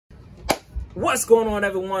What's going on,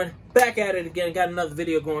 everyone? Back at it again. Got another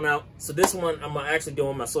video going out. So this one I'm actually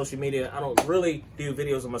doing my social media. I don't really do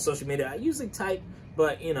videos on my social media. I usually type,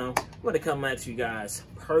 but you know, I'm going to come at you guys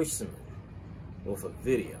personally with a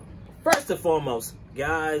video. First and foremost,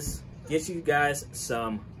 guys, get you guys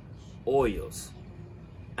some oils.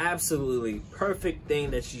 Absolutely perfect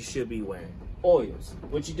thing that you should be wearing. Oils.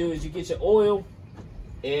 What you do is you get your oil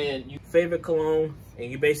and your favorite cologne,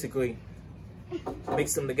 and you basically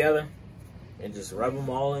mix them together and just rub them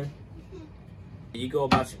all in. You go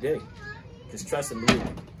about your day. Just trust and believe.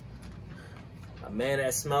 A man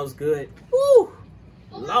that smells good, woo,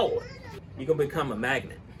 Lord, you're gonna become a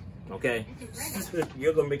magnet, okay?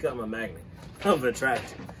 You're gonna become a magnet of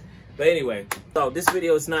attraction. But anyway, so this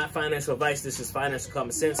video is not financial advice. This is financial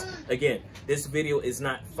common sense. Again, this video is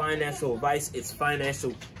not financial advice. It's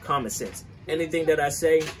financial common sense. Anything that I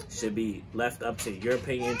say should be left up to your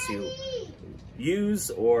opinion to use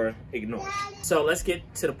or ignore. So let's get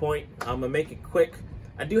to the point. I'm gonna make it quick.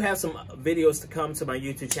 I do have some videos to come to my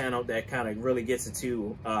YouTube channel that kind of really gets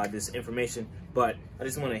into this information, but I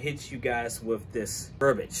just want to hit you guys with this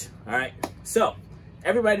verbiage. All right, so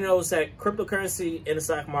everybody knows that cryptocurrency in the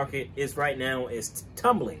stock market is right now is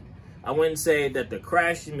tumbling. I wouldn't say that they're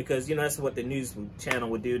crashing, because you know that's what the news channel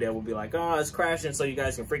would do. That would be like, oh, it's crashing, so you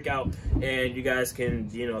guys can freak out and you guys can,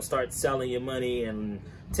 you know, start selling your money and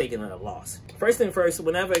taking a loss. First thing first,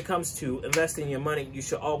 whenever it comes to investing your money, you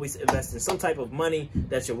should always invest in some type of money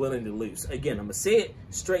that you're willing to lose. Again, I'm gonna say it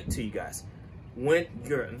straight to you guys. When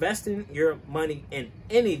you're investing your money in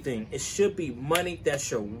anything, it should be money that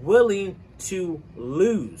you're willing to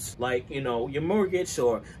lose. Like, you know, your mortgage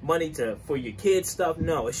or money for your kids stuff.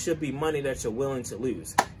 No, it should be money that you're willing to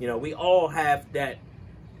lose. You know, we all have that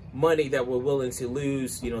money that we're willing to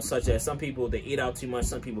lose, you know, such as some people, they eat out too much,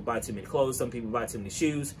 some people buy too many clothes, some people buy too many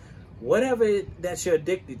shoes. Whatever that you're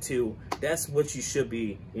addicted to, that's what you should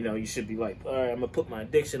be, you know, you should be like, all right, I'm gonna put my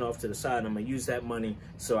addiction off to the side. I'm gonna use that money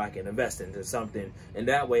so I can invest into something. And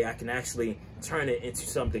that way I can actually turn it into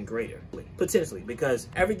something greater, potentially, because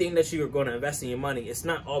everything that you're going to invest in your money, it's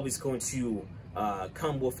not always going to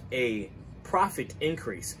come with a profit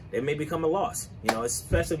increase. It may become a loss, you know,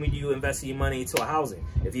 especially when you invest your money into a housing.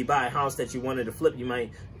 If you buy a house that you wanted to flip, you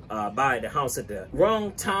might buy the house at the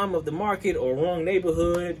wrong time of the market or wrong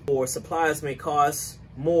neighborhood, or supplies may cost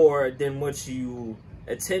more than what you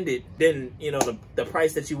intended. Then, you know, the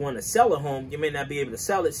price that you want to sell a home, you may not be able to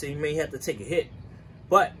sell it, so you may have to take a hit.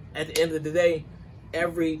 But at the end of the day,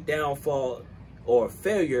 every downfall or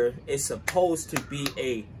failure is supposed to be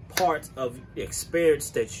a part of the experience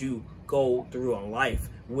that you go through in life,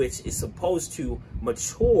 which is supposed to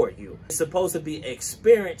mature you. It's supposed to be an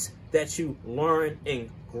experience that you learn and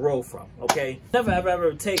grow from, okay? Never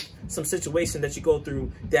ever take some situation that you go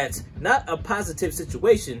through that's not a positive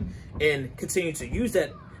situation and continue to use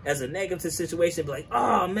that as a negative situation. Be like,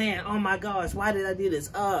 oh man, oh my gosh, why did I do this?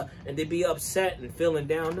 And then be upset and feeling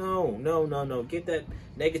down. No. Get that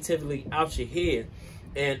negativity out your head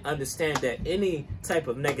and understand that any type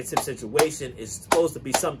of negative situation is supposed to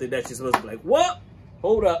be something that you're supposed to be like, what?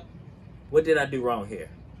 Hold up. What did I do wrong here?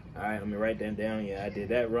 All right, let me write that down. Yeah, I did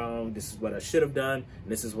that wrong. This is what I should have done,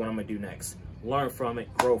 and this is what I'm going to do next. Learn from it,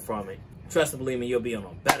 grow from it. Trust and believe me, you'll be in a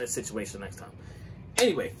better situation next time.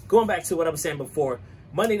 Anyway, going back to what I was saying before,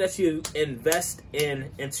 money that you invest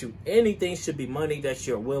into anything should be money that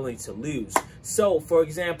you're willing to lose. So, for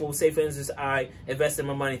example, say for instance, I invested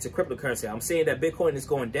my money into cryptocurrency. I'm saying that Bitcoin is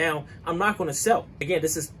going down. I'm not going to sell. Again,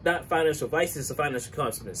 this is not financial advice. This is a financial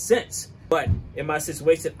common sense. But in my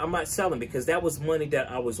situation, I'm not selling because that was money that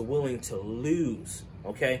I was willing to lose.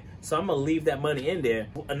 Okay, so I'm gonna leave that money in there.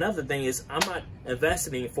 Another thing is, I'm not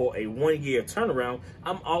investing for a 1 year turnaround.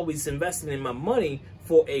 I'm always investing in my money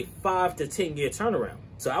for a 5 to 10 year turnaround.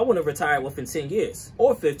 So I want to retire within 10 years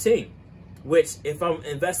or 15, which if I'm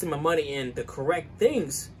investing my money in the correct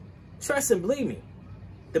things, trust and believe me,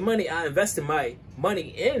 the money I invest in my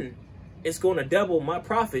money in is going to double my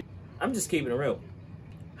profit. I'm just keeping it real.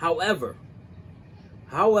 However,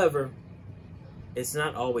 it's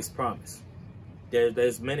not always promised.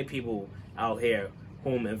 There's many people out here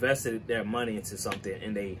whom invested their money into something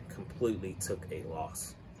and they completely took a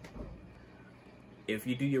loss. If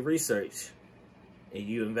you do your research and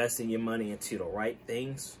you invest in your money into the right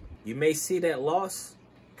things, you may see that loss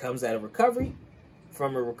comes out of recovery,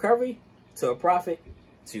 from a recovery to a profit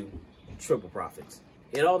to triple profits.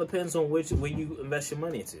 It all depends on where you invest your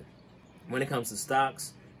money into. When it comes to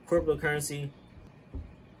stocks, cryptocurrency,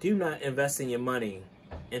 do not invest in your money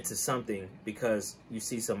into something because you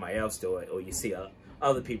see somebody else do it or you see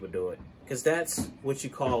other people do it, because that's what you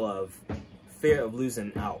call fear of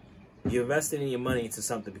losing out. You're investing in your money into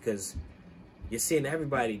something because You're seeing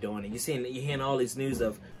everybody doing it. You're hearing all this news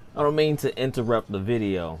of. I don't mean to interrupt the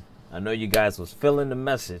video. I know you guys was feeling the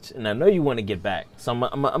message, and I know you want to get back. So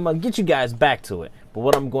I'm gonna get you guys back to it. But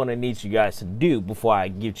what I'm going to need you guys to do before I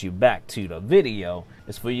get you back to the video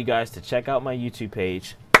is for you guys to check out my YouTube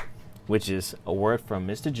page, which is A Word from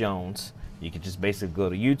Mr. Jones. You can just basically go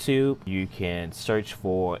to YouTube. You can search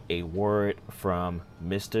for A Word from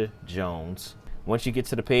Mr. Jones. Once you get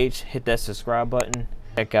to the page, hit that subscribe button.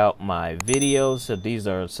 Check out my videos. So these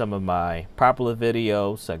are some of my popular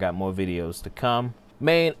videos. I got more videos to come.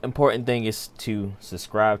 Main important thing is to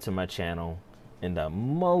subscribe to my channel, and the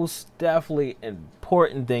most definitely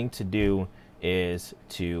important thing to do is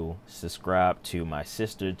to subscribe to my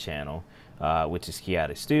sister channel, which is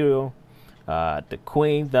Kiata Studio. The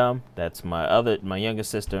Queen Thumb, that's my younger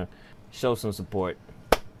sister. Show some support,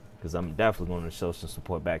 because I'm definitely going to show some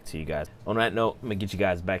support back to you guys. On that note, I'm gonna get you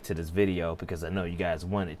guys back to this video because I know you guys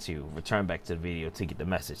wanted to return back to the video to get the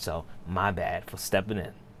message. So my bad for stepping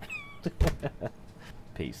in.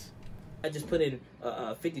 Peace. I just put in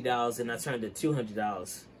 $50 and I turned it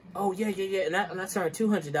 $200. Oh yeah, and I turned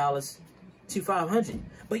 $200 to $500.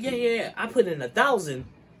 But yeah, I put in $1,000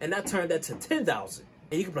 and I turned that to $10,000.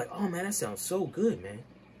 And you could be like, oh man, that sounds so good, man.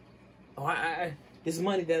 Oh, this is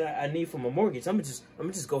money that I need for my mortgage. I'm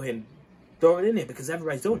gonna just go ahead and throw it in there because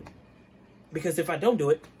everybody's doing it. Because if I don't do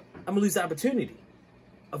it, I'm gonna lose the opportunity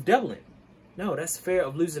of doubling. No, that's fear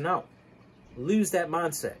of losing out. Lose that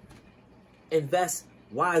mindset. Invest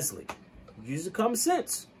wisely. Use the common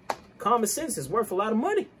sense. Common sense is worth a lot of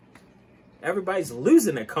money. Everybody's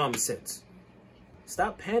losing their common sense.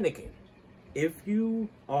 Stop panicking. If you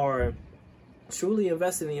are truly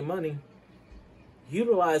investing in your money,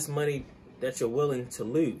 utilize money that you're willing to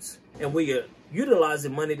lose. And when you're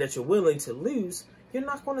utilizing money that you're willing to lose, you're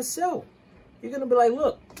not going to sell. You're going to be like,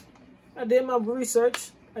 look, I did my research.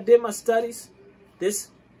 I did my studies. This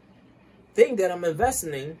thing that I'm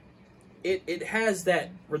investing in, it has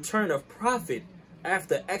that return of profit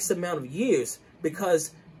after X amount of years,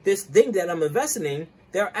 because this thing that I'm investing in,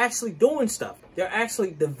 they're actually doing stuff. They're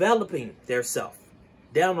actually developing their self.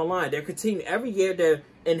 Down the line, they're continuing. Every year, they're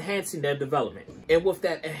enhancing their development. And with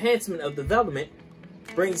that enhancement of development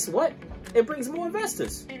brings what? It brings more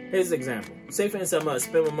investors. Here's an example. Say, for instance, I'm going to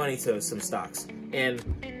spend my money to some stocks.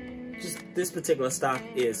 And just this particular stock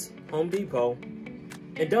is Home Depot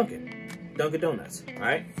and Dunkin' Donuts, all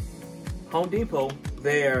right? Home Depot,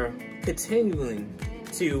 they're continuing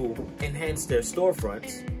to enhance their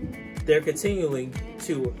storefronts. They're continuing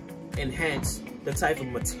to enhance the type of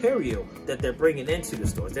material that they're bringing into the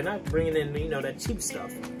stores. They're not bringing in, that cheap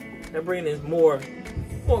stuff. They're bringing in more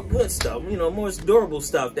good stuff, more durable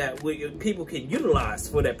stuff that people can utilize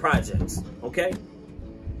for their projects, okay?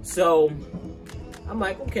 So, I'm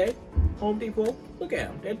like, okay, Home Depot, look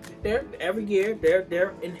at them. They're every year,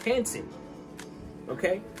 they're enhancing,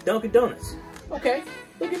 okay? Dunkin' Donuts, okay,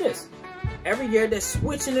 look at this. Every year, they're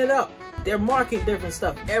switching it up. They're marketing different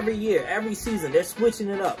stuff every year, every season. They're switching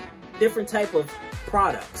it up. Different type of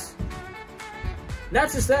products.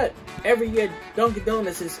 Not just that, every year Dunkin'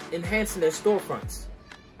 Donuts is enhancing their storefronts.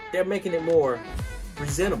 They're making it more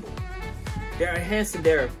presentable. They're enhancing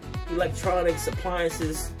their electronics,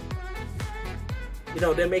 appliances.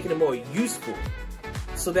 They're making it more useful.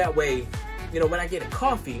 So that way, when I get a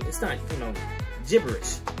coffee, it's not,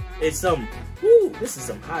 gibberish. It's this is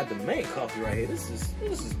some high demand coffee right here. This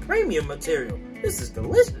is premium material. This is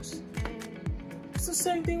delicious. It's the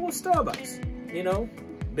same thing with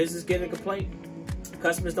Starbucks. Business getting a complaint.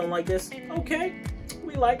 Customers don't like this. Okay,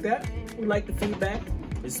 we like that. We like the feedback.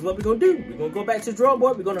 This is what we're going to do. We're going to go back to the drawing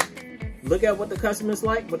board. We're going to look at what the customers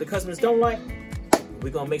like, what the customers don't like.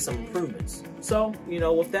 We're going to make some improvements. So,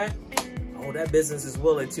 with that, that business is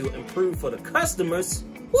willing to improve for the customers.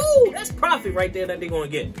 Woo, that's profit right there that they're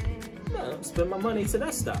going to get. Spend my money to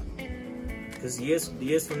that stuff. Because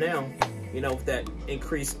years from now, with that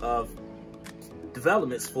increase of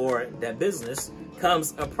developments for that business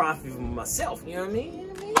comes a profit for myself. You know what I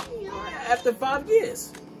mean? After 5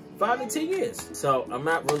 years, 5 to 10 years. So I'm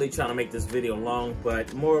not really trying to make this video long,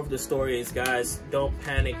 but more of the story is, guys, don't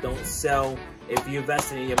panic, don't sell. If you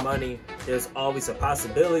invest in your money, there's always a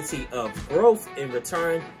possibility of growth in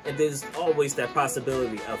return, and there's always that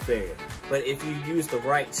possibility of failure. But if you use the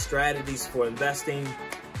right strategies for investing,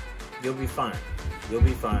 you'll be fine. You'll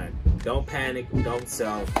be fine. Don't panic, don't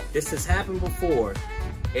sell. This has happened before,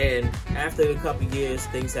 and after a couple years,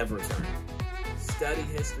 things have returned. Study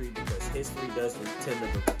history, because history does tend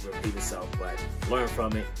to repeat itself, but learn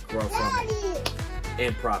from it, grow from it,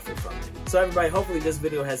 and profit from it. So everybody, hopefully this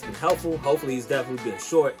video has been helpful. Hopefully it's definitely been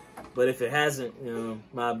short, but if it hasn't,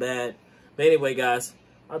 my bad. But anyway, guys,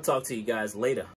 I'll talk to you guys later.